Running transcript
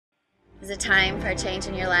Is it time for a change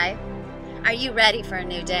in your life? Are you ready for a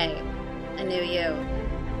new day, a new you?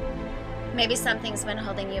 Maybe something's been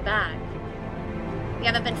holding you back. You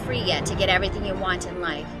haven't been free yet to get everything you want in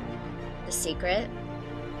life. The secret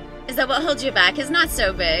is that what holds you back is not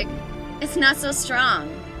so big. It's not so strong.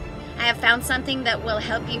 I have found something that will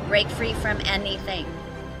help you break free from anything,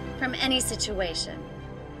 from any situation.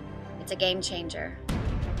 It's a game changer.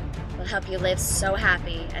 It will help you live so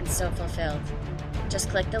happy and so fulfilled. Just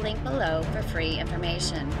click the link below for free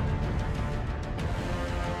information.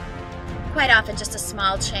 Quite often, just a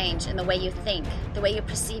small change in the way you think, the way you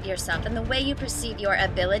perceive yourself, and the way you perceive your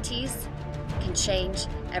abilities can change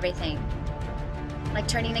everything. Like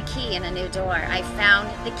turning a key in a new door. I found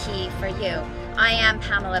the key for you. I am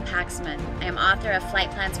Pamela Paxman. I am author of Flight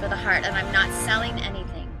Plans for the Heart, and I'm not selling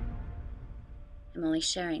anything. I'm only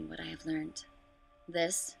sharing what I have learned.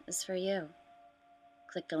 This is for you.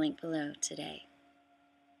 Click the link below today.